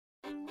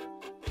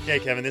Okay,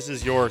 Kevin, this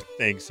is your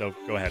thing, so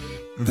go ahead.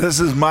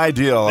 This is my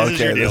deal. This is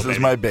your deal, this baby. is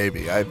my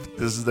baby.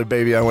 This is the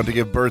baby I want to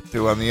give birth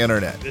to on the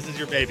internet. This is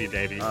your baby.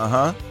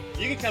 Uh-huh.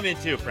 You can come in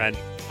too, friend.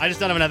 I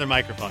just don't have another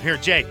microphone. Here,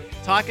 Jay,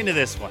 talk into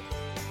this one.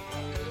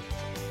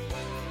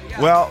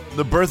 Well,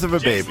 the birth of a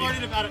Jay's baby.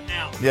 learning about it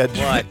now. Yeah,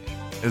 What?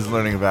 is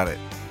learning about it.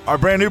 Our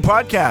brand new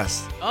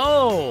podcast.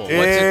 Oh, what's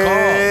it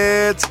called?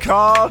 It's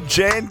called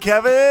Jay and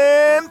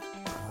Kevin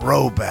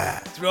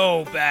Throwback.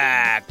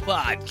 Throwback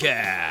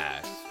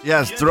Podcast.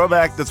 Yes, the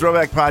Throwback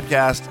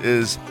Podcast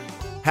is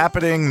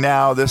happening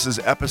now. This is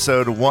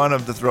episode 1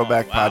 of the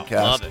Throwback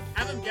Podcast. Love it.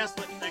 Have him guess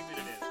what segment it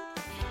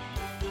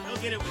is.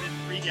 He'll get it within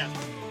 3 guesses.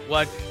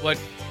 What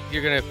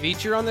you're going to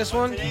feature on this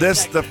one?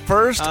 This the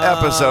first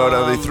episode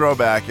of the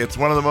Throwback. It's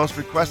one of the most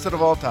requested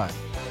of all time.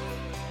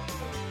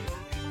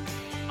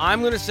 I'm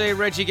going to say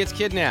Reggie gets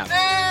kidnapped.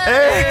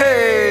 Hey!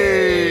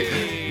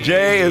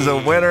 Jay is a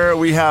winner.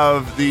 We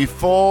have the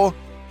full...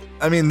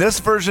 this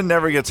version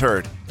never gets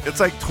heard. It's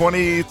like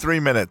 23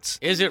 minutes.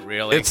 Is it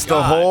really? It's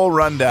the whole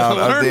rundown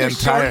of the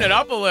entire... Shorten it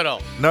up a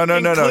little. No, not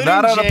Including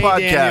on a Jay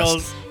podcast.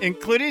 Daniels,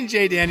 including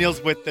Jay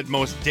Daniels with the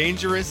most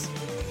dangerous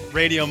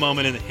radio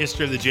moment in the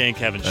history of the Jay and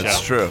Kevin show.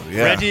 That's true,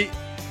 yeah. Reggie,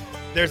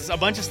 there's a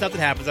bunch of stuff that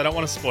happens. I don't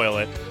want to spoil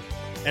it.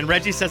 And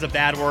Reggie says a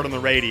bad word on the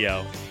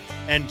radio.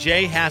 And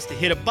Jay has to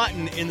hit a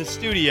button in the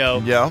studio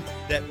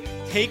that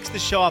takes the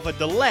show off a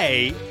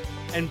delay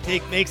and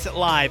makes it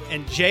live.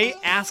 And Jay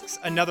asks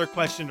another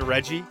question to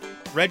Reggie.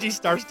 Reggie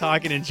starts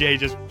talking and Jay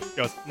just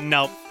goes,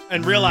 nope,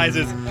 and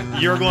realizes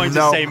you're going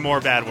to say more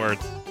bad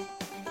words.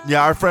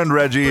 Yeah, our friend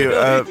Reggie,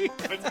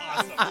 It's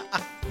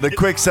awesome. the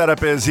quick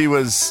setup is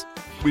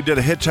we did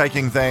a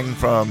hitchhiking thing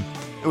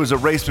it was a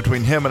race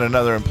between him and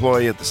another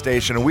employee at the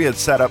station, and we had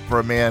set up for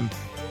a man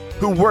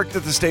who worked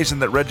at the station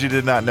that Reggie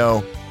did not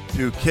know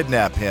to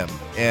kidnap him.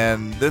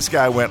 And this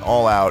guy went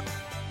all out.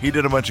 He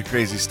did a bunch of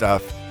crazy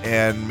stuff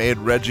and made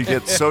Reggie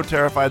get so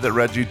terrified that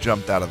Reggie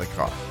jumped out of the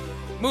car.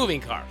 Moving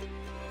car.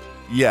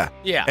 Yeah.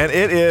 Yeah. And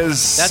it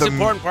is That's the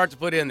important part to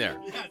put in there.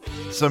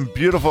 some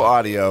beautiful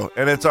audio.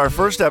 And it's our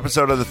first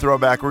episode of the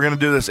Throwback. We're going to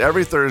do this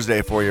every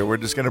Thursday for you. We're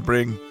just going to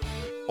bring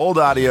old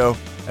audio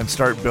and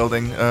start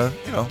building a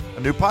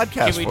new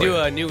podcast. Can we do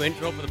a new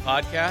intro for the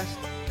podcast?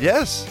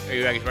 Yes. Are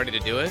you guys ready to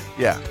do it?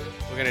 Yeah.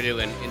 We're going to do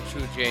in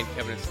true Jay and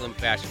Kevin and Slim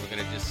fashion. We're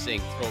going to just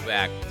sing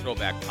throwback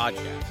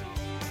podcast.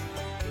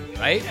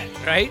 Right?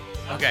 Right?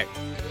 Okay.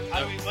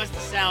 What's the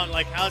sound?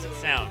 Like, how does it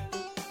sound?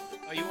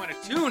 Oh, you want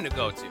a tune to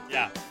go to?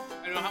 Yeah.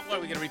 I don't know what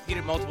are we going to repeat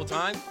it multiple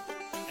times?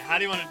 How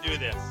do you want to do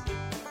this?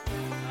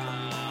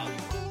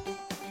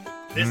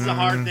 This is a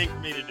hard thing for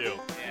me to do.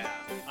 Yeah.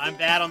 I'm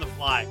bad on the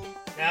fly.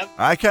 Kev?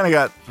 I kind of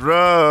got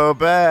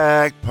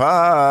Throwback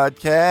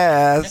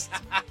Podcast.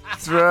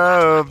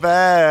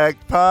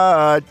 Throwback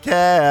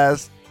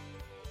Podcast.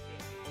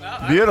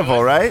 Well, Beautiful,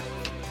 good. right?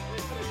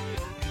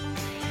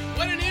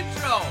 What an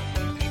intro!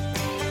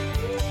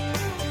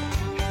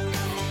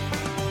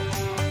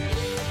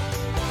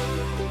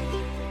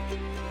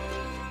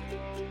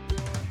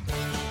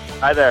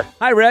 Hi there.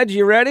 Hi, Reg.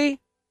 You ready?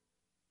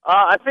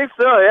 I think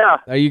so, yeah.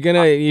 Are you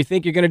gonna? You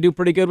think you're gonna do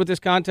pretty good with this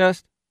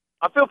contest?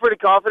 I feel pretty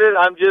confident.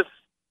 I'm just,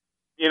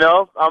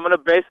 I'm going to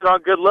base it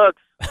on good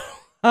looks.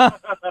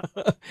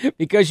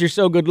 Because you're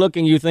so good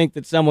looking, you think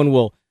that someone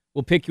will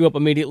pick you up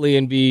immediately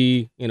and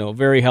be,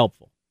 very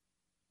helpful.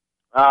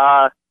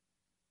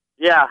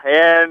 Yeah,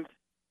 and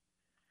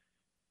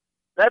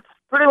that's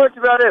pretty much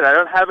about it. I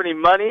don't have any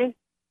money,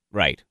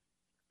 Right.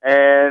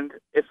 and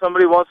if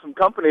somebody wants some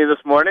company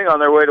this morning on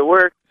their way to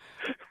work.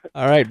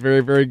 All right.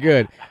 Very, very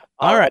good.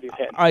 All right. Alrighty,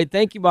 man. All right.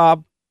 Thank you,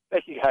 Bob.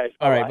 Thank you, guys.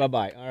 All right.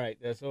 Bye-bye. Bye-bye. All right.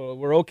 So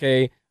we're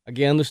okay.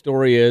 Again, the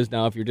story is,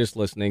 now if you're just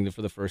listening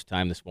for the first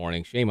time this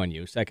morning, shame on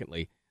you.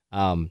 Secondly,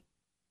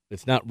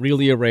 it's not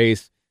really a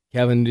race.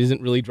 Kevin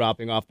isn't really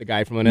dropping off the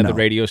guy from another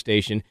radio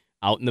station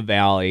out in the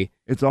valley.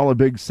 It's all a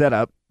big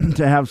setup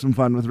to have some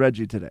fun with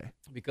Reggie today.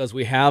 Because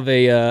we have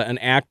an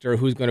actor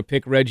who's going to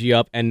pick Reggie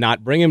up and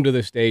not bring him to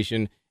the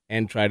station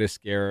and try to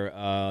scare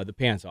the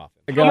pants off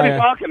him. Somebody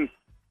talking.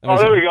 Oh,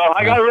 there we go.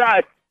 I got a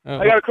ride.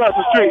 I got to cross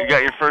the street. You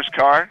got your first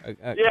car?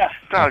 Yeah.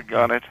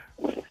 Doggone it.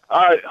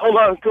 All right, hold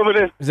on. Coming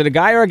in. Is it a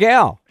guy or a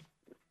gal?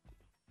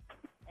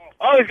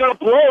 Oh, he's got a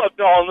blow-up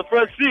doll in the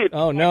front seat.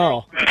 Oh,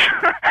 no.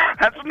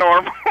 That's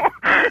normal.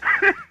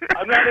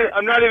 I'm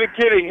not even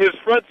kidding. His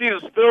front seat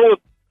is filled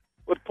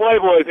with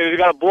Playboys, and he's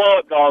got a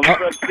blow-up doll in the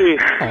front seat.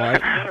 All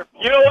right.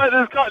 You know what?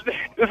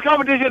 This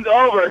competition's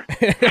over.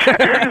 We're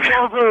just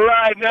going for a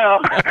ride now.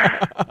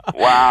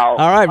 Wow.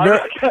 All right.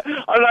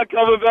 I'm not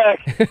coming back.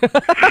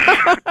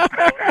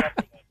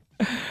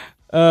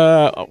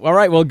 All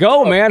right. Well,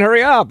 go, man.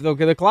 Hurry up.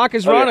 Okay, the clock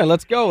is running.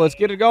 Let's go. Let's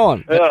get it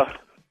going. Yeah.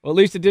 Well, at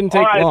least it didn't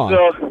take All right, long.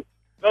 So,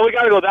 no, we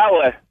got to go that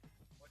way.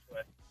 Which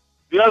way?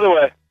 The other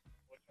way.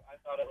 I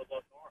thought it was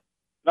up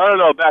north.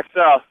 No, back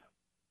south.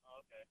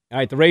 All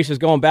right, the race is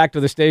going back to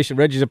the station.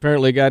 Reggie's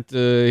apparently got. Oh,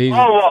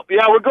 well,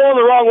 yeah, we're going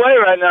the wrong way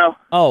right now.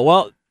 Oh,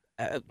 well,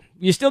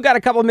 you still got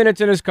a couple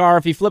minutes in his car.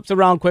 If he flips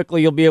around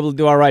quickly, you'll be able to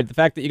do all right. The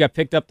fact that you got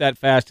picked up that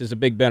fast is a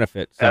big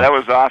benefit. So. Yeah, that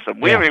was awesome.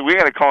 We Yeah.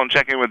 got to call and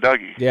check in with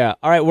Dougie. Yeah.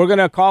 All right, we're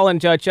gonna call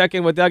and check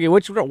in with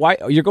Dougie. Why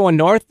you're going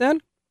north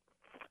then?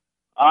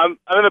 I'm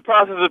in the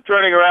process of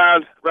turning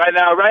around right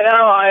now. Right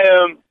now, I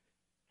am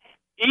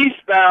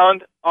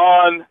eastbound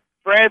on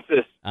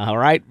Francis. All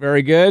right,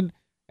 very good.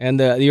 And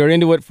you're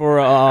into it for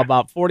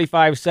about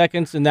 45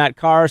 seconds in that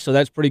car, so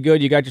that's pretty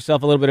good. You got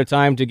yourself a little bit of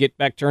time to get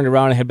back turned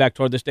around and head back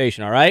toward the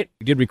station, all right?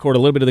 We did record a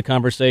little bit of the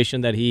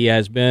conversation that he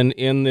has been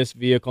in this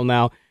vehicle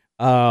now.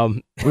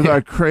 With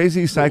our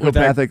crazy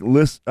psychopathic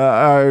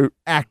our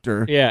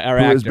actor, our who actor.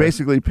 has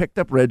basically picked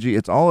up Reggie.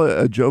 It's all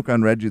a joke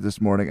on Reggie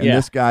this morning, and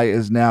this guy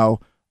is now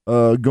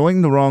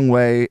going the wrong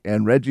way,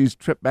 and Reggie's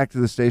trip back to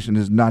the station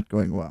is not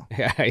going well.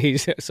 Yeah,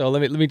 so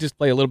let me just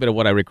play a little bit of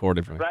what I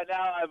recorded from him. Right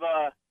now, I've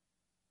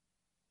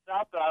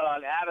stopped out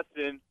on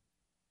Addison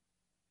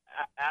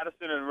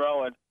and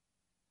Rowan.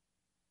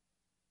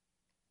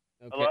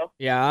 Okay. Hello?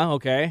 Yeah,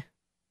 okay.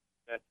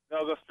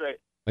 No, go straight.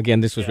 Again,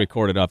 this was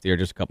recorded off the air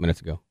just a couple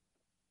minutes ago.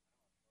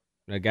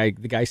 The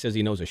guy says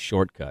he knows a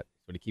shortcut,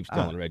 but he keeps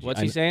telling Reggie.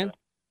 What's he saying?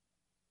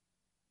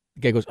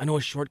 The guy goes, I know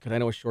a shortcut.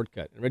 And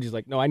Reggie's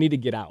like, no, I need to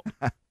get out.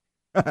 I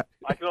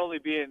can only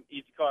be in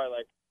each car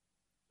like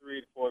 3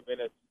 to 4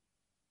 minutes.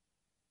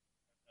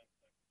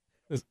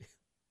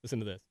 Listen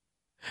to this.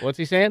 What's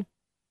he saying?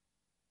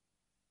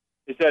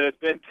 He said it's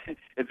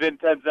been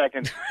 10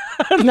 seconds.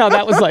 No,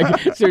 that was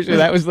like seriously.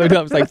 That was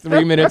like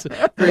 3 minutes.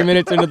 3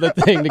 minutes into the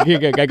thing,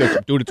 the guy goes,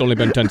 "Dude, it's only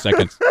been 10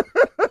 seconds."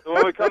 So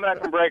when we come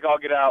back from break, I'll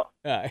get out.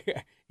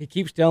 He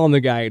keeps telling the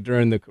guy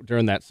during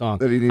that song,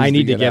 That he needs "I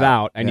need to get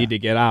out. Yeah. I need to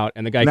get out,"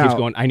 and the guy keeps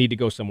going, "I need to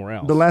go somewhere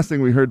else." The last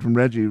thing we heard from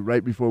Reggie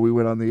right before we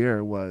went on the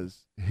air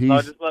was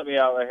Just let me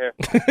out right here.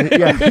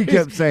 Yeah, he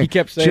kept saying,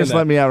 just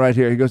let me out right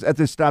here. He goes, at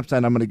this stop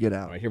sign, I'm going to get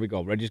out. All right, here we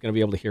go. Reggie's going to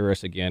be able to hear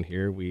us again.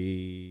 Here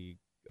we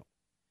go.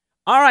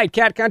 All right,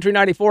 Cat Country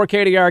 94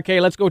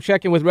 KDRK. Let's go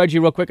check in with Reggie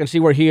real quick and see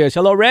where he is.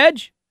 Hello, Reg.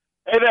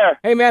 Hey there.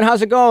 Hey, man,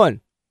 how's it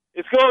going?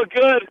 It's going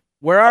good.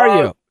 Where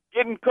are you?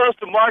 Getting close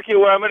to Market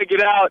where I'm going to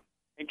get out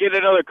and get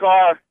another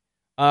car.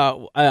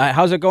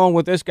 How's it going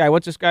with this guy?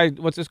 What's this guy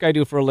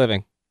do for a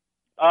living?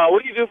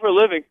 What do you do for a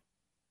living?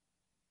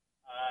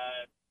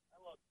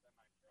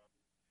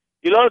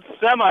 He loads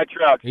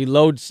semi-trucks. He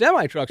loads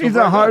semi-trucks. He's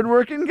a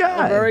hard-working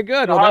guy. Oh, very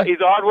good. He's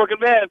a hard-working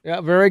man.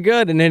 Yeah, very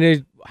good. And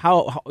then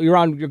how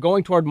you're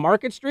going toward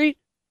Market Street?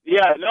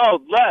 Yeah, no,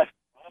 left.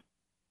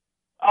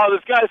 Oh,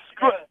 this guy's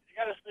screwed. You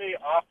got to stay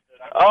off.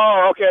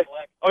 Oh, okay.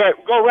 Okay,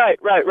 go right.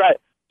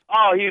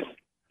 Oh, he's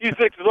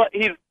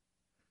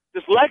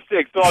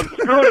dyslexic, so I'm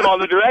screwing him on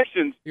the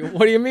directions.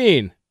 What do you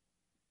mean?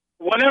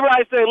 Whenever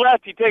I say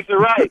left, he takes it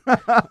right.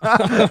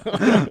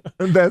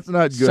 That's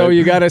not good. So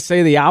you got to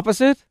say the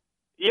opposite?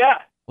 Yeah.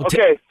 Well,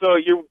 okay, so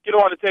you're going to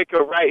want to take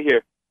a right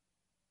here.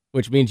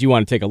 Which means you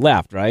want to take a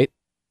left, right?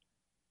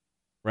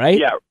 Right?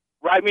 Yeah,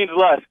 right means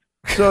left.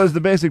 So is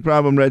the basic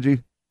problem,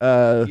 Reggie?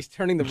 He's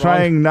turning the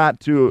trying wrong... not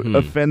to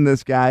offend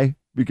this guy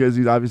because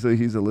he's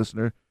a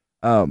listener.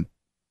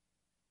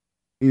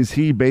 Is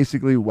he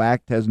basically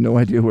whacked? Has no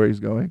idea where he's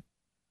going?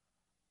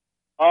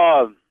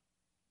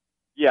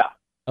 Yeah.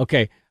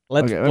 Okay.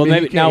 Let's. Okay, well,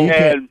 maybe now.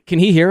 Can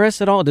he hear us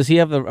at all? Does he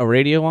have a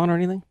radio on or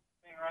anything?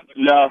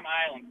 No.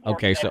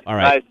 Okay. So all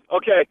right. Nice.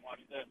 Okay.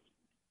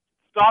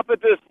 Stop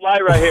at this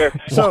light right here.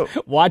 So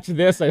watch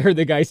this. I heard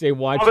the guy say,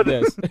 "Watch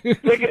this." Take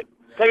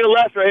a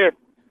left right here.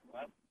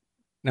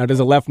 Now, does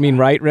a left mean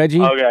right,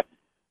 Reggie? Okay.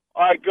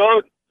 All right,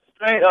 go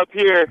straight up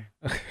here.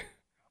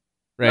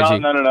 Reggie.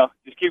 No.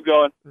 Just keep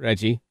going.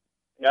 Reggie.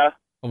 Yeah.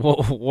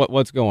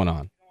 What's going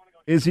on?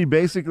 is he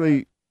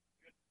basically?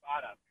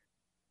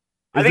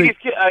 I think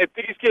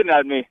he's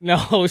kidnapped me.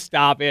 No,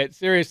 stop it.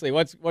 Seriously,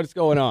 what's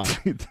going on?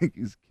 You think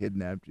he's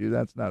kidnapped you?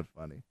 That's not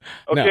funny.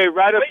 Okay, No.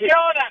 right up here.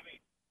 Yelling at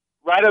me.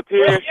 Right up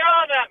here. Yelling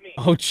at me.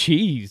 Oh,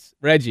 jeez.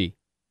 Reggie.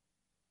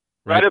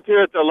 Right up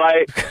here at the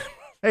light.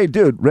 Hey,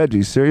 dude,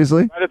 Reggie,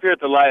 seriously? Right up here at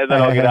the light, and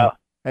then I'll get out.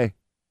 Hey,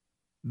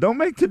 don't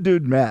make the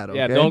dude mad, okay?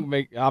 Yeah, don't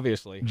make,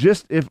 obviously.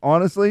 Just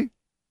honestly,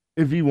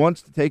 if he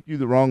wants to take you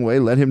the wrong way,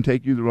 let him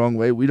take you the wrong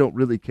way. We don't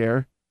really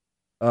care.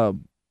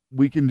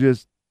 We can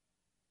just,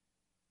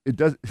 it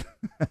does,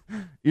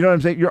 you know what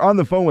I'm saying? You're on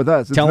the phone with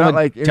us. It's Tell not him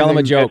like tell him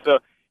a joke. So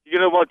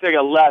you're going to want to take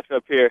a left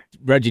up here.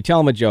 Reggie,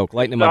 tell him a joke.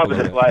 Lighten him up a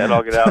little bit. Light and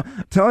I'll get out.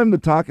 Tell him the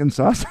talking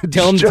sausage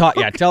Tell him to joke. talk.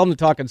 Yeah, tell him the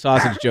talking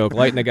sausage joke.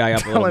 Lighten the guy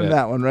up a Tell little him bit.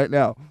 that one right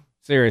now.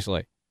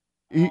 Seriously.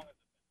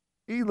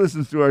 He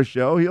listens to our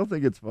show. He'll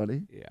think it's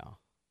funny. Yeah.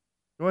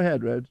 Go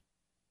ahead, Reg.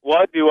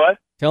 What? Do what?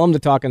 Tell him the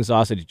talking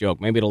sausage joke.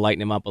 Maybe it'll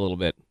lighten him up a little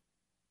bit.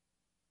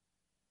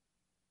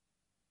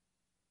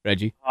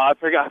 Reggie. I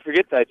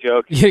forget that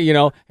joke. You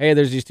know, hey,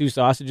 there's these two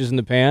sausages in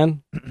the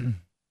pan, and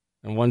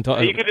one.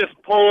 You could just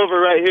pull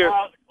over right here.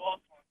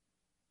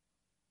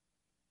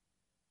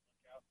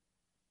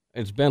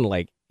 It's been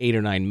like 8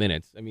 or 9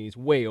 minutes. I mean, he's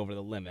way over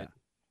the limit.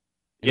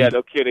 Yeah,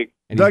 no kidding.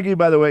 Dougie,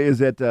 by the way,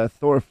 is at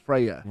Thor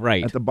Freya.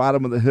 Right. At the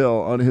bottom of the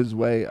hill on his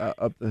way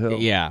up the hill.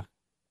 Yeah.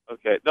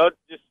 Okay. No,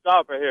 just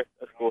stop right here.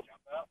 That's cool.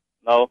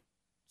 No.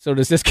 So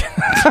does this?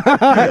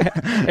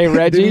 Hey,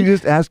 Reggie. Did he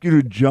just ask you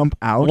to jump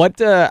out? What?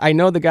 I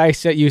know the guy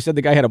said you said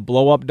the guy had a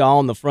blow up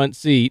doll in the front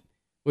seat.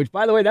 Which,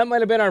 by the way, that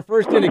might have been our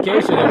first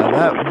indication.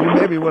 That you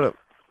maybe would have.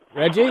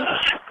 Reggie. All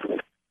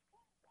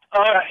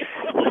right,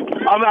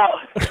 I'm out.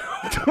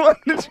 What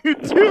did you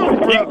do,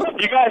 bro?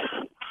 You guys,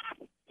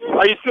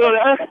 are you still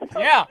there?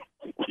 Yeah.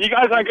 You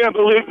guys aren't gonna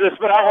believe this,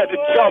 but I had to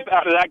jump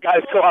out of that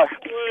guy's car.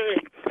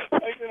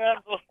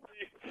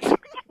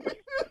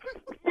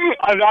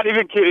 I'm not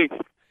even kidding.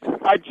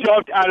 I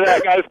jumped out of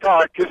that guy's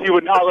car because he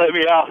would not let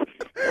me out.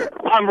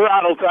 I'm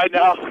rattled right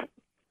now.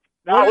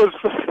 That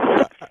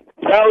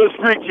was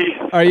freaky.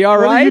 Are you all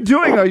What right? are you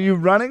doing? Are you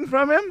running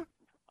from him?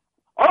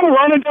 I'm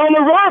running down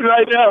the road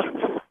right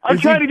now. I'm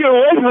trying to get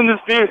away from this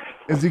dude.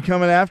 Is he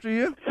coming after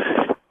you?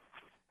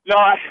 No,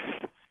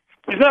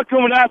 he's not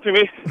coming after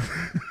me.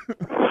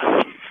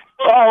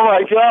 Oh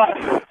my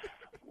God.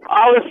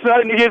 I was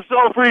starting to get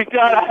so freaked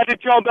out, I had to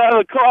jump out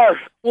of the car.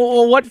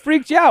 Well, what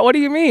freaked you out? What do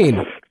you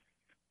mean?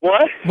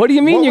 What? What do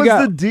you mean What you was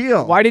got? the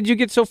deal? Why did you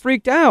get so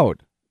freaked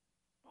out?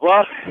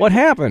 Well, What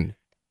happened?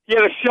 he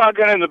had a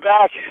shotgun in the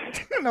back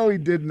No, he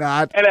did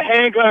not. and a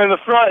handgun in the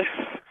front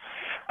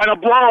and a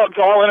blow-up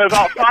doll and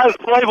about 5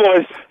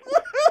 Playboys.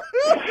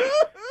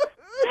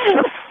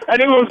 And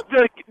it was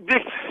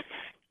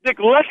Dick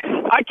Lex.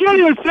 I can't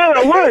even say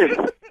a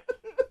word.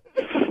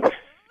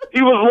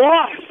 He was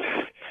lost.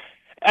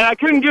 And I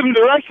couldn't give him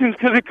directions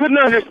because he couldn't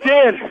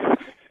understand.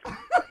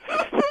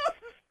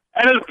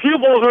 And his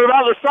pupils were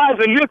about the size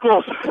of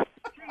nickels.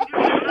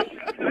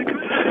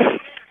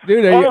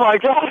 Dude, Oh my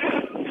God.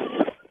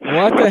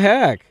 what the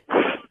heck?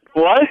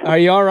 What? Are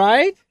you all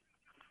right?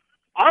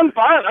 I'm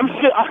fine.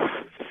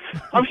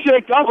 I'm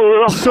shaked up a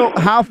little. So,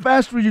 how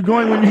fast were you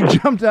going when you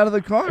jumped out of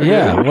the car?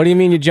 Yeah. What do you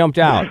mean you jumped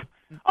out?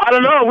 I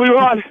don't know. We were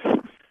on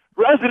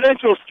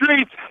residential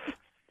streets.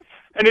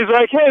 And he's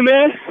like, hey,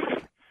 man,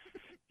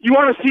 you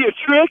want to see a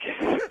trick?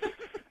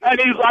 And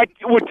he's like,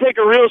 would take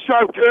a real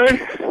sharp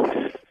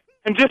turn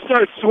and just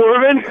start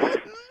swerving.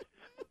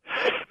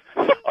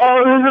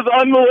 Oh, this is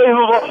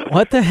unbelievable.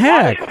 What the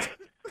heck?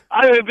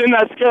 I haven't been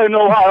that scared in a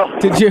while.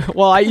 Did you?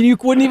 Well, you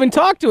wouldn't even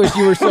talk to us.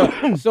 You were so.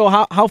 So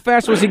how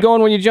fast was he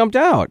going when you jumped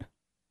out?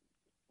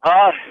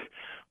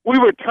 We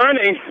were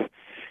turning.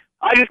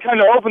 I just kind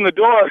of opened the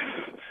door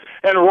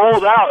and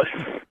rolled out.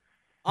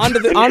 Onto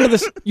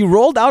the. You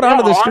rolled out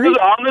onto the street.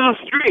 Onto the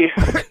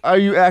street. Are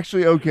you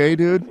actually okay,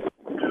 dude?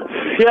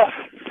 Yeah.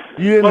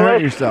 You didn't Well,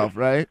 hurt yourself,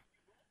 right?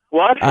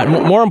 What?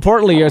 More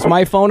importantly, is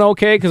my phone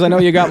okay? Because I know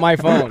you got my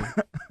phone.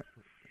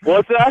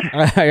 What's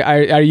that?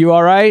 Are you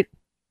all right?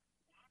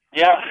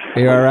 Yeah.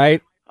 You all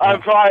right?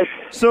 I'm fine.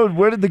 So,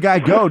 where did the guy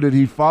go? Did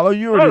he follow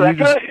you, or Oh, did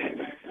he just?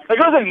 that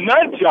guy's a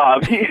nut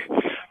job. He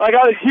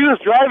was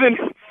driving,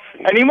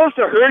 and he must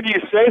have heard you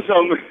say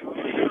something,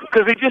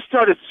 because he just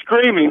started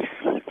screaming.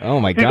 Oh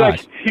my He's gosh!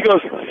 like, he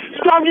goes,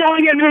 "Stop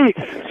yelling at me!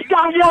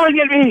 Stop yelling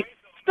at me!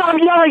 Stop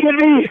yelling at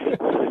me!"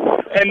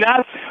 And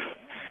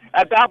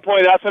at that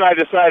point, that's when I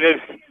decided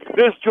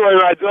this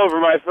joyride's over,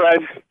 my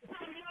friend.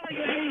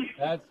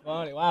 That's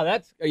funny. Wow,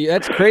 that's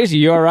crazy.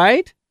 You all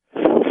right?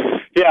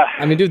 Yeah.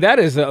 I mean, dude,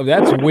 that's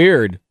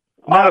weird.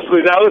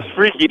 Honestly, that was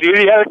freaky, dude.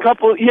 He had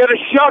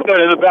a shotgun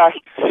in the back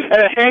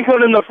and a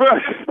handgun in the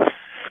front.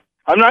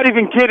 I'm not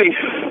even kidding.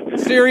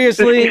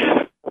 Seriously?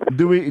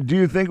 Do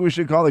you think we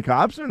should call the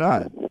cops or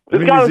not?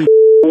 This guy was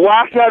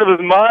whacked out of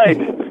his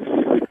mind.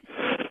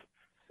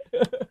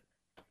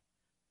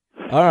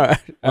 All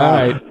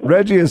right.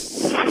 Reggie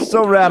is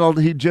so rattled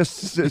he just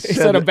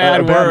Said a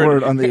bad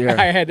word on the air.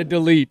 I had to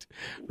delete.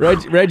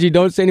 Reggie,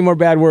 don't say any more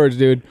bad words,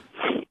 dude.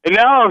 And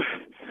now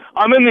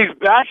I'm in these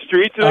back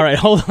streets. All right,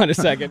 hold on a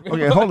second.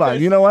 Okay, hold on.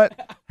 You know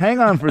what? Hang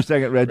on for a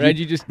second, Reggie.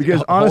 Reggie, just because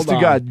hold honest to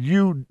on. God,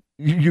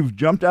 you've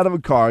jumped out of a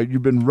car.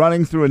 You've been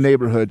running through a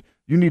neighborhood.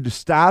 You need to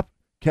stop,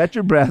 catch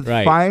your breath,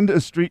 Right. find a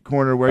street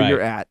corner where Right.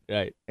 you're at,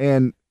 Right.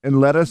 and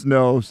let us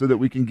know so that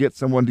we can get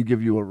someone to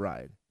give you a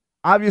ride.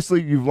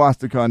 Obviously, you've lost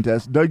the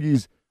contest.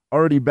 Dougie's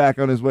already back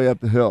on his way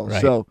up the hill,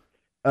 Right. so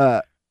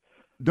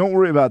don't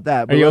worry about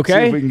that. But Are you let's see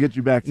okay? if we can get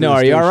you back to No, the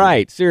are you all station.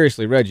 right?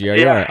 Seriously, Reggie, are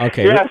you all right?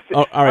 Okay. Yes.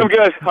 Oh, all right. I'm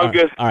good. I'm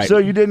good. All right. So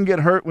you didn't get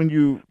hurt when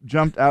you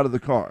jumped out of the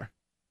car?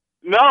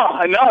 No,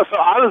 I know. So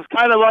I was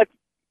kind of like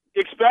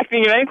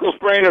expecting an ankle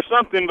sprain or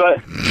something, but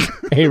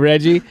Hey,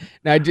 Reggie.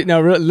 Now,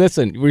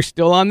 listen. We're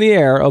still on the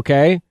air,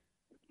 okay?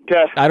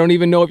 okay. I don't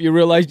even know if you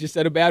realized you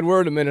said a bad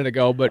word a minute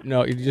ago, but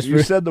no, you just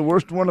You said the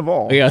worst one of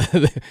all. yeah.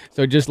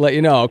 So just let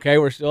you know, okay?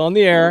 We're still on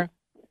the air.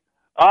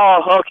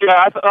 Oh, okay.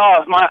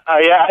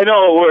 Yeah, I know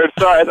a word.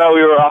 Sorry, I thought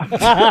we were off.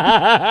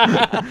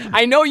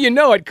 I know you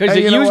know it because Hey,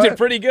 you you know used what? it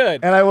pretty good.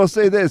 And I will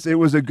say this: it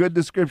was a good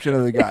description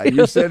of the guy.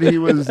 You said he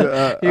was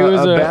a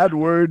bad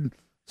word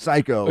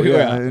psycho.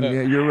 Yeah.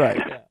 Yeah, you're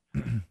right.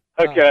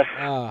 Okay.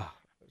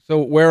 So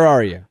where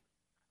are you?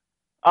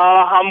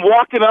 I'm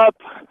walking up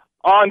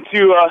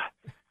onto.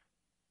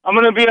 I'm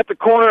going to be at the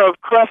corner of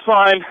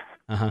Crestline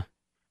Uh-huh.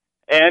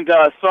 and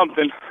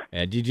something.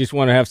 Yeah, do you just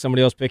want to have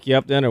somebody else pick you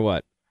up then, or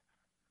what?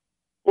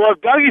 Well,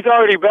 if Dougie's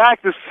already back,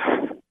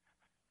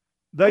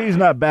 Dougie's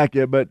not back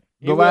yet, but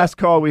The last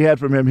call we had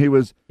from him, he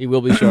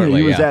will be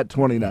shortly. He was at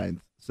 29th.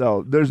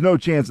 So there's no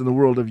chance in the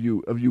world of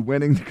you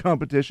winning the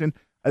competition.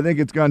 I think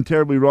it's gone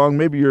terribly wrong.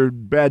 Maybe your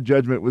bad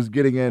judgment was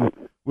getting in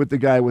with the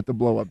guy with the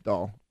blow-up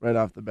doll right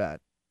off the bat.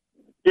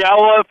 Yeah,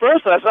 well, at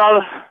first I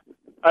saw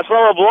the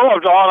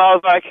blow-up doll, and I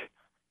was like,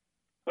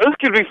 this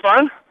could be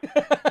fun.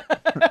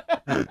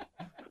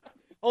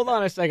 Hold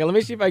on a second. Let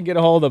me see if I can get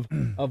a hold of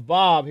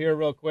Bob here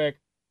real quick.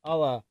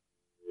 I'll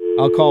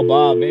call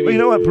Bob. Maybe. Well, you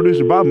know what?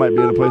 Producer Bob might be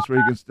in a place where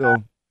he can still.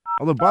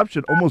 Although Bob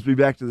should almost be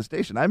back to the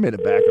station. I made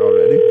it back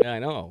already. Yeah, I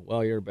know.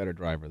 Well, you're a better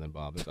driver than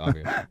Bob. It's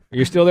obvious. Are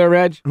you still there,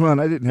 Reg? Well,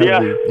 I didn't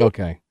have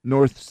the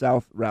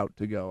north-south route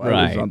to go.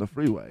 I was on the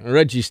freeway.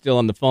 Reggie's still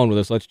on the phone with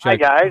us. Let's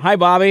check. Hi, guys. Hi,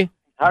 Bobby.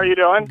 How are you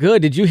doing?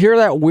 Good. Did you hear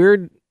that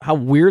how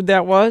weird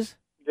that was?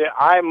 Yeah,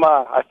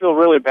 I feel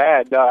really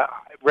bad.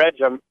 Reg,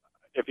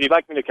 if you'd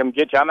like me to come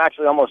get you, I'm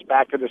actually almost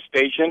back to the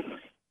station.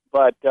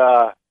 But,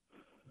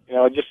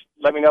 just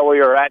let me know where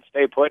you're at.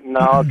 Stay put, and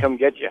I'll come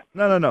get you.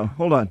 No.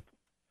 Hold on.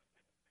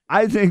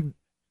 I think,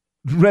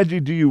 Reggie,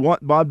 do you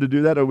want Bob to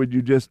do that, or would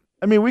you just...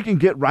 I mean, we can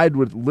get ride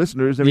with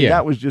listeners. I mean,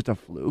 that was just a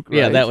fluke, right?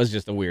 Yeah, that was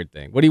just a weird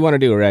thing. What do you want to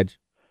do, Reg?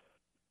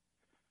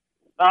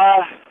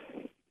 I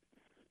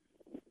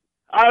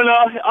don't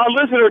know. Our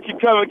listener can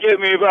come and get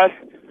me, but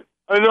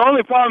the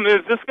only problem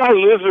is this guy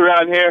lives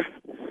around here.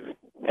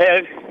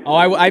 And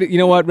you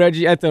know what,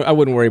 Reggie? I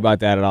wouldn't worry about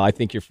that at all. I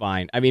think you're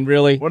fine. I mean,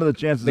 really? What are the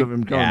chances of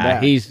him coming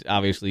back?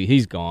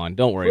 He's gone.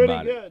 Don't worry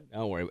about it.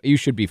 Don't worry. You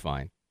should be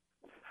fine.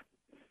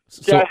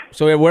 So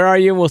where are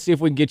you? We'll see if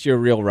we can get you a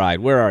real ride.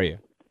 Where are you?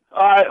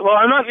 All right. Well,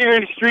 I'm not near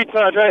any street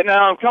signs right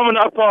now. I'm coming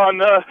up on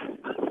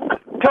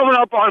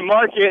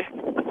Market.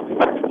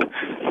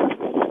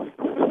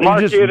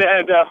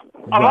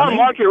 I'm on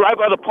Market right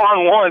by the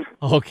Pond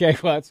 1. Okay,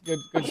 well, that's good.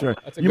 Sure.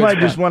 You might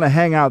just want to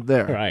hang out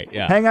there. Right,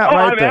 yeah. Hang out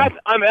right there.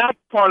 I'm at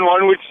Pond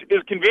 1, which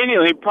is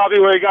conveniently probably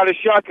where he got his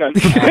shotgun.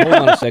 Hold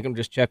on a second.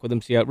 Just check with him.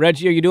 See how.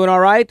 Reggie, are you doing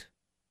all right?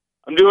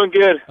 I'm doing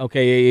good.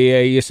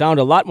 Okay, you sound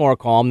a lot more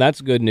calm.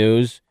 That's good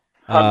news.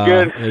 I'm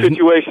good.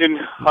 Situation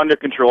under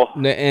control.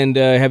 And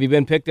have you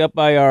been picked up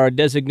by our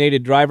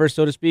designated driver,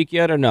 so to speak,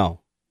 yet, or no?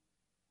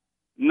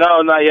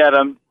 No, not yet.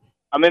 I'm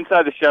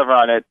inside the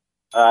Chevron at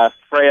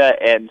Freya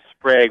and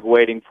Sprague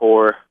waiting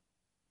for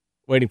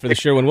the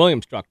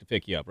Sherwin-Williams truck to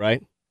pick you up,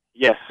 right?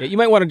 Yes. Yeah, you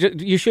might want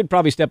to. You should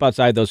probably step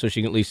outside though, so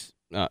she can at least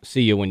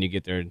see you when you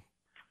get there.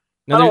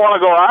 I don't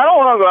want to go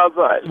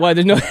outside. Why?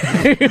 There's no.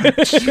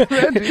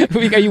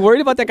 Are you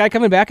worried about that guy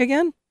coming back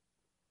again?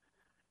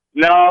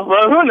 No.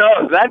 Well, who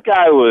knows? That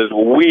guy was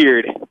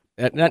weird.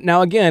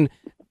 Now again,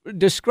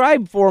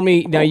 describe for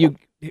me. Now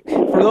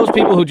for those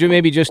people who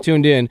maybe just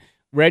tuned in,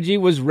 Reggie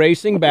was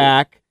racing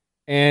back,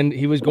 and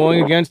he was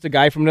going against a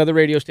guy from another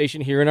radio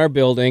station here in our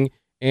building.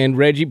 And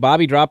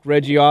Bobby dropped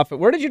Reggie off.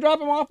 Where did you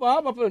drop him off,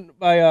 Bob? Up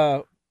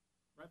by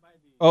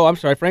I'm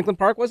sorry, Franklin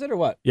Park, was it, or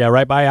what? Yeah,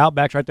 right by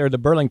Outback, right there at the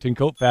Burlington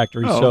Coat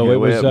Factory. So it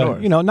was,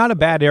 not a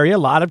bad area. A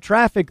lot of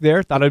traffic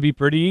there. Thought it'd be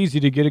pretty easy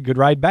to get a good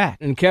ride back.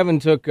 And Kevin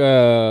took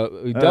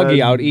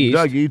Dougie out east.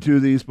 Dougie to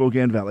the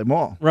Spokane Valley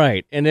Mall.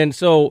 Right. And then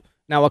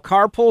now a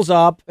car pulls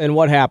up, and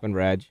what happened,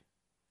 Reg?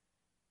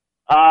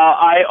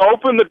 I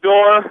opened the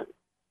door.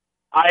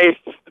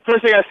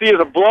 First thing I see is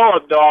a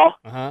blow-up doll.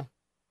 Uh-huh.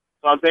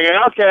 So I'm thinking,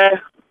 okay,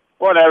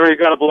 whatever, you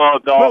got a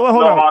blow-up doll. Well,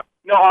 hold on.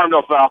 No harm,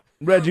 no foul.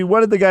 Reggie,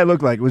 what did the guy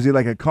look like? Was he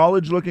like a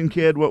college-looking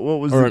kid? What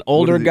was? Or an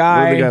older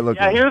guy? What did the guy look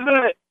like?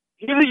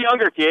 He's a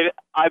younger kid.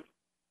 I'm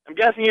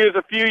guessing he was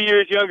a few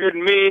years younger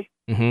than me.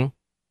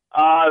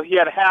 Mm-hmm. He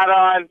had a hat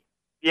on.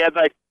 He had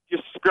like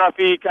just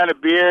scruffy kind of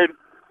beard.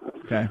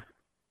 Okay.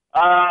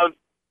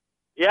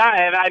 Yeah,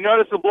 and I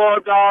noticed the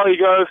blow-up doll. He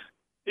goes,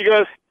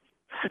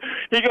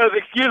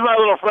 excuse my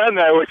little friend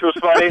there, which was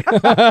funny.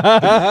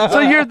 So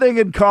you're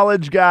thinking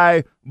college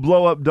guy,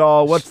 blow-up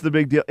doll, what's the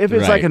big deal? If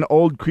it's like an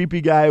old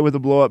creepy guy with a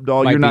blow-up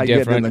doll, you're not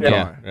getting in the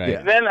car. Right. Yeah.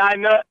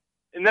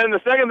 And then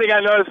the second thing I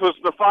noticed was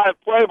the 5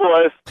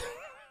 Playboys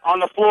on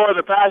the floor of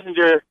the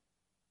passenger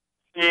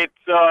seat.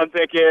 So I'm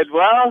thinking,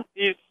 well,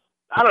 he's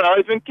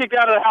been kicked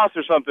out of the house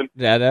or something.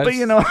 Yeah, but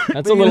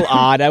that's a little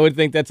odd. I would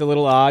think that's a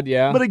little odd,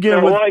 yeah. But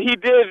again, he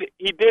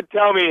did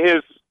tell me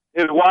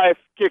his wife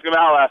kicked him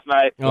out last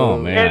night. Oh,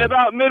 man. And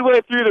about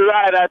midway through the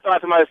ride, I thought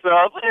to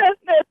myself,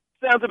 that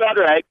sounds about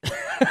right.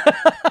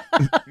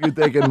 You're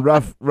thinking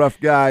rough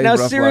guy. Now,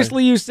 rough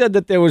seriously, life. You said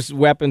that there was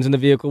weapons in the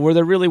vehicle. Were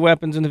there really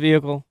weapons in the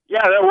vehicle?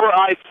 Yeah, there were.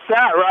 I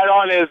sat right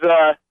on his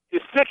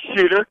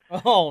 6-shooter.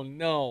 Oh,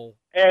 no.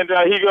 And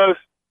he goes,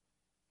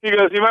 you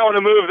might want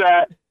to move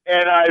that.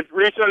 And I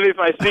reached underneath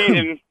my seat,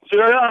 and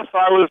sure enough,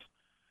 I was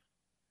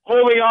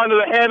holding onto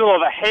the handle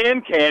of a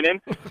hand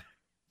cannon.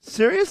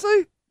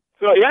 Seriously?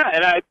 So, yeah,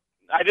 and I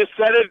just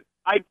said it.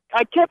 I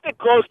kept it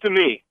close to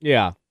me.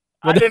 Yeah.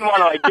 I didn't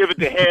want to give it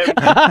to him.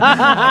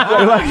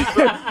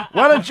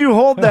 Why don't you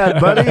hold that,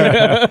 buddy?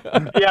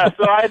 Yeah,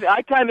 so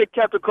I kind of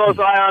kept a close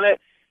eye on it.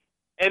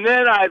 And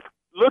then I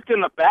looked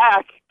in the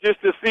back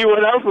just to see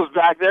what else was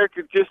back there,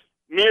 just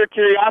mere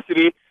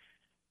curiosity.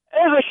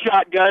 There's a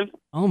shotgun.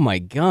 Oh, my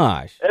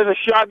gosh. There's a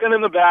shotgun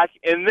in the back.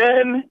 And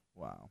then,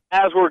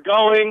 as we're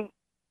going,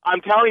 I'm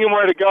telling him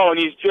where to go, and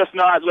he's just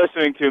not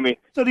listening to me.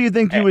 So do you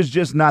think he was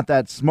just not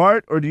that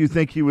smart, or do you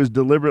think he was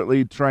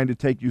deliberately trying to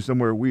take you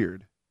somewhere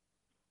weird?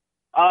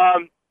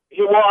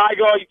 Well, I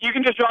go, you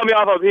can just drop me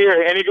off up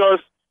here. And he goes,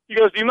 do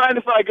you mind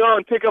if I go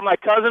and pick up my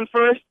cousin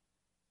first?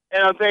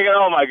 And I'm thinking,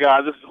 oh, my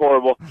God, this is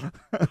horrible.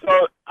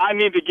 So I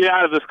need to get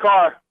out of this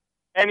car.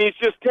 And he's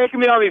just taking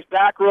me on these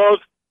back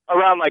roads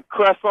around, like,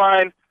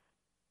 Crestline,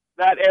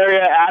 that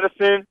area,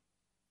 Addison,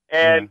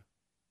 and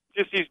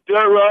just these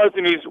dirt roads,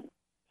 and he's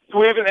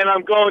sweeping, and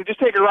I'm going, just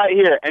take it right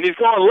here. And he's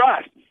going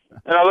left.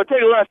 And I'm going to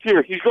take it left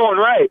here. He's going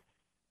right.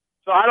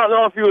 So I don't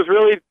know if he was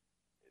really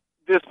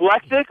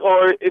dyslexic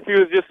or if he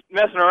was just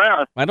messing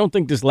around. I don't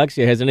think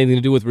dyslexia has anything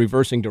to do with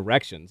reversing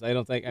directions. I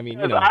don't think, I mean,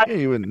 you know.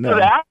 You wouldn't know.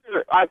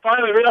 After I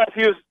finally realized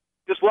he was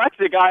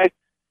dyslexic,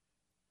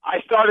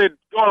 I started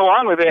going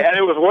along with it, and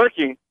it was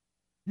working.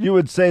 You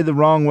would say the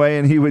wrong way,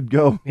 and he would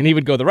go. And he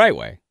would go the right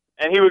way.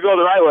 And he would go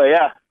the right way,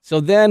 yeah. So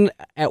then,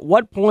 at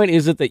what point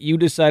is it that you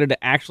decided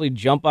to actually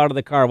jump out of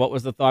the car? What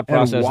was the thought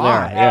process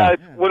why? there?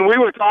 When we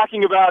were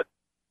talking about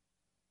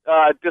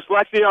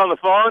dyslexia on the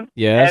phone,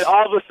 Yes. and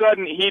all of a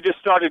sudden he just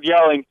started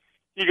yelling.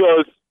 He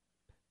goes,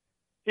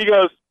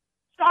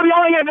 stop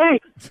yelling at me!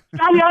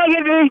 Stop yelling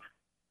at me!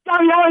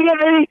 Stop yelling at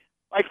me!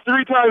 Like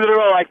 3 times in a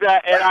row like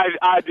that, and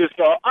I just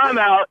go, I'm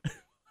out.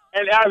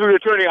 And as we were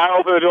turning, I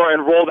opened the door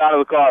and rolled out of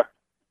the car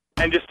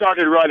and just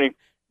started running.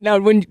 Now,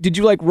 did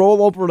you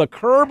roll over the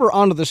curb or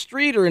onto the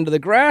street or into the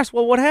grass?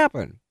 Well, what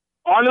happened?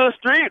 Onto the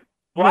street,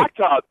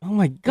 blacktop. Oh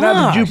my God!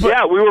 Now, did you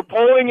Yeah, we were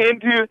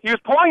he was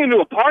pulling into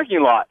a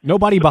parking lot.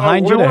 Nobody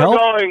behind you to help? We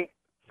were going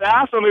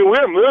fast. I mean, we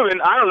were moving,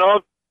 I don't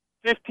know,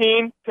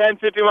 10,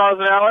 15 miles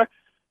an hour.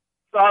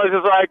 So I was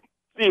just like,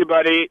 see you,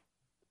 buddy.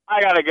 I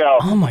got to go.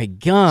 Oh my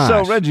gosh!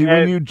 So, Reggie,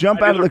 when you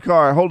jump out of the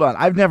car, hold on.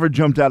 I've never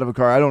jumped out of a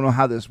car. I don't know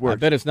how this works. I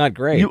bet it's not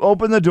great. You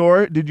open the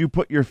door. Did you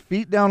put your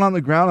feet down on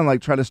the ground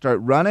and try to start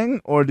running,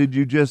 or did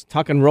you just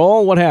tuck and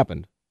roll? What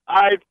happened?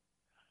 I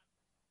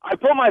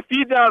put my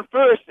feet down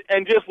first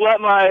and just let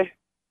my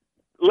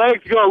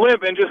legs go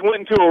limp and just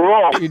went into a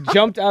roll. You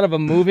jumped out of a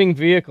moving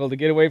vehicle to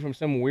get away from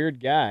some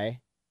weird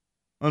guy.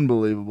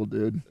 Unbelievable,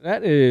 dude.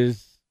 That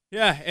is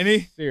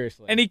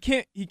seriously. And he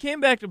came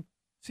back to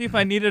see if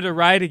I needed a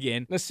ride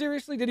again. Now,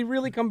 seriously, did he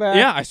really come back?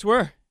 Yeah, I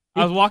swear.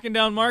 I was walking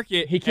down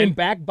Market. He came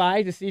back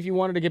by to see if you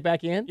wanted to get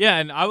back in? Yeah,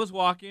 and I was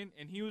walking,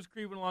 and he was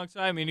creeping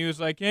alongside me, and he was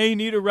like, hey, you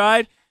need a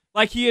ride?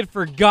 Like he had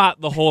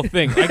forgot the whole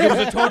thing. Like it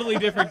was a totally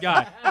different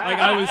guy. Like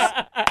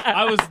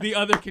I was the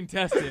other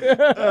contestant.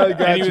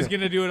 And he was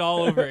going to do it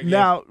all over again.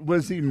 Now,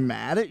 was he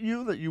mad at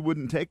you that you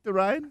wouldn't take the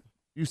ride?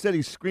 You said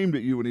he screamed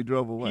at you when he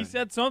drove away. He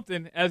said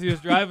something as he was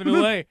driving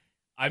away.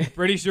 I'm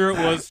pretty sure it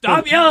was,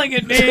 stop yelling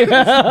at me!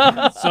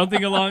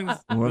 Something along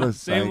the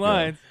same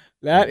lines.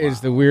 That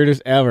is the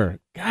weirdest ever.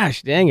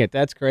 Gosh dang it,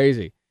 that's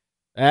crazy.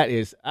 That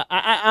is,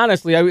 I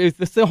honestly,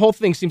 the whole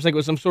thing seems like it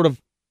was some sort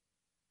of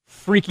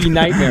freaky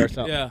nightmare or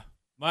something. Yeah,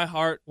 my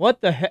heart.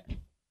 What the heck?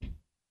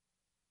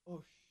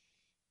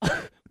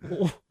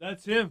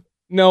 That's him.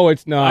 No,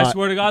 it's not. I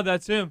swear to God,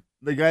 that's him.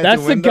 The guy.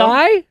 That's the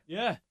guy?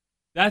 Yeah,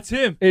 that's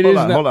him. Hold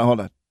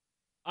on.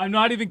 I'm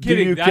not even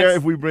kidding. Do you care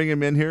if we bring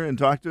him in here and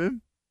talk to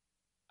him?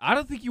 I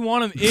don't think you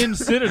want him in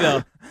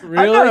Citadel. Really?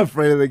 I'm not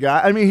afraid of the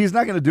guy. I mean, he's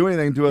not going to do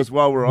anything to us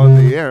while we're on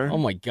the air. Oh,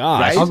 my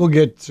gosh. Right? I'll go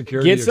get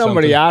security. Get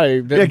somebody out of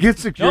here. Yeah, get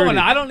security. No, and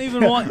I don't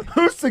even want.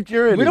 Who's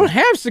security? We don't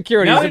have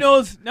security. Now he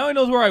knows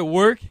where I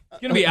work. He's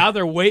going to be out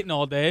there waiting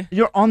all day.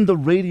 You're on the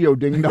radio,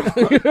 ding dong.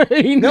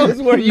 He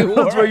knows where you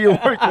work. where you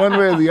work one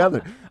way or the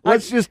other.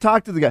 Let's just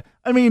talk to the guy.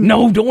 I mean,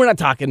 no, we're not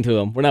talking to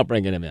him. We're not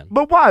bringing him in.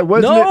 But why?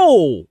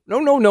 No.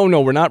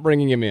 We're not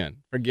bringing him in.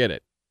 Forget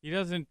it. He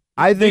doesn't.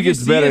 I think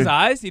it's better. Did you see his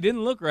eyes? He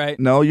didn't look right.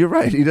 No, you're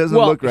right. He doesn't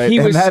look right. He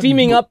was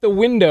steaming up the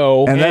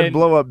window. And that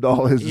blow-up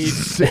doll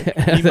is sick.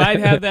 He might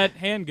have that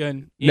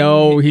handgun.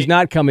 No, he's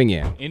not coming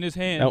in. In his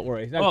hand. Don't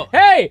worry. He's not. Oh.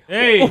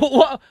 Hey!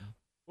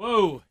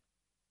 Whoa.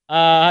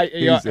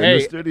 He's in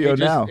the studio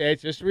now.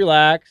 Just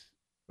relax.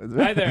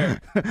 Hi there.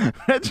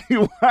 Reggie,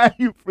 why are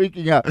you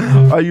freaking out?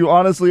 Are you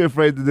honestly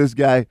afraid that this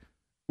guy...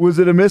 Was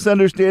it a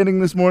misunderstanding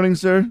this morning,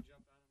 sir?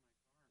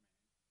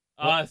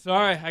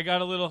 Sorry. I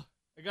got a little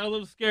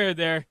scared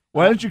there.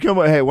 Why don't you come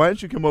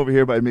over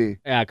here by me?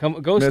 Yeah, go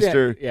Mr.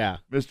 stand. Yeah.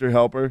 Mr.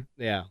 Helper.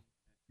 Yeah.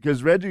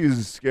 Because Reggie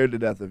is scared to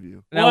death of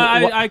you. Well,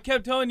 I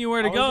kept telling you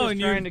where to go, and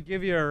trying to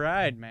give you a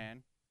ride,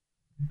 man.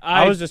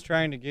 I was just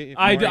trying to get you.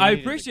 I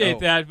appreciate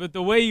that, but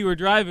the way you were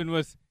driving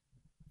was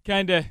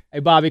kind of.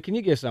 Hey, Bobby, can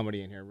you get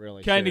somebody in here?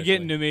 Really? Kind of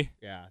getting to me.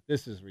 Yeah,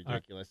 this is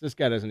ridiculous. This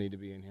guy doesn't need to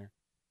be in here.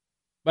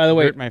 By the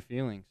way, hurt my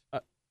feelings.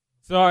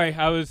 Sorry,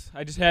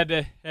 I just had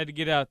to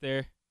get out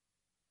there.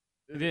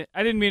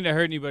 I didn't mean to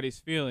hurt anybody's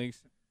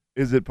feelings.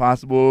 Is it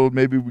possible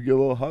maybe we get a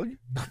little hug?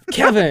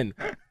 Kevin.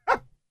 I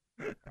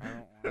don't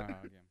want to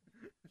hug him.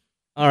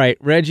 All right,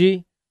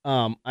 Reggie.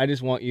 I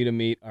just want you to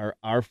meet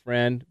our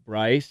friend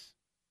Bryce,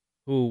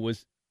 who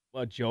was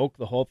a joke.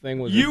 The whole thing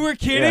was. You were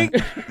kidding?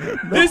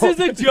 This is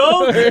a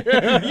joke?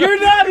 You're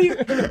not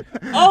even.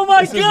 Oh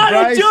my God!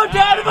 I jumped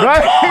out of the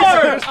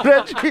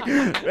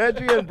car.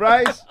 Reggie and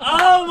Bryce.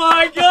 Oh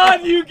my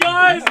God, you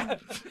guys!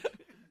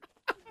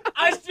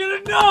 I should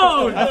have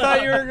known. I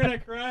thought you were gonna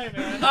cry,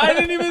 man. I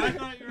didn't even.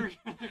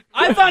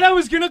 I thought I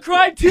was gonna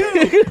cry too.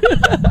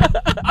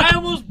 I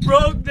almost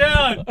broke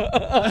down.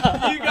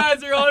 You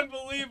guys are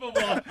unbelievable.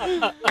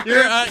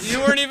 You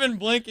weren't even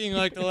blinking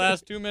like the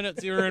last 2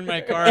 minutes you were in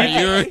my car.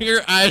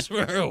 Your eyes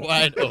were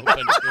wide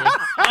open. Chris.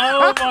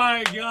 Oh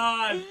my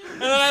God.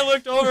 And then I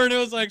looked over and it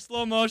was like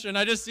slow motion.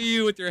 I just see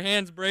you with your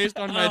hands braced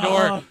on my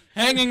door,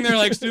 hanging there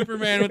like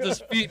Superman with his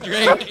feet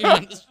dragging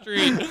on the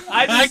street.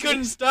 I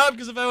couldn't stop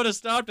because if I would have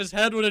stopped, his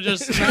head would have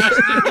just smashed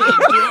into the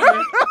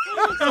door.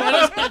 So I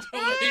just had to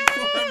wait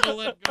for him to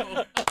let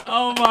go.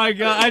 Oh my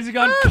God. I just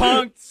got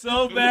punked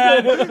so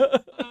bad.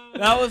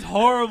 That was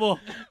horrible.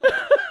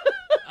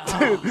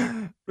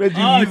 Reggie,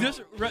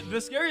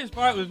 the scariest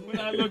part was when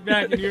I looked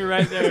back and you were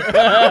right there.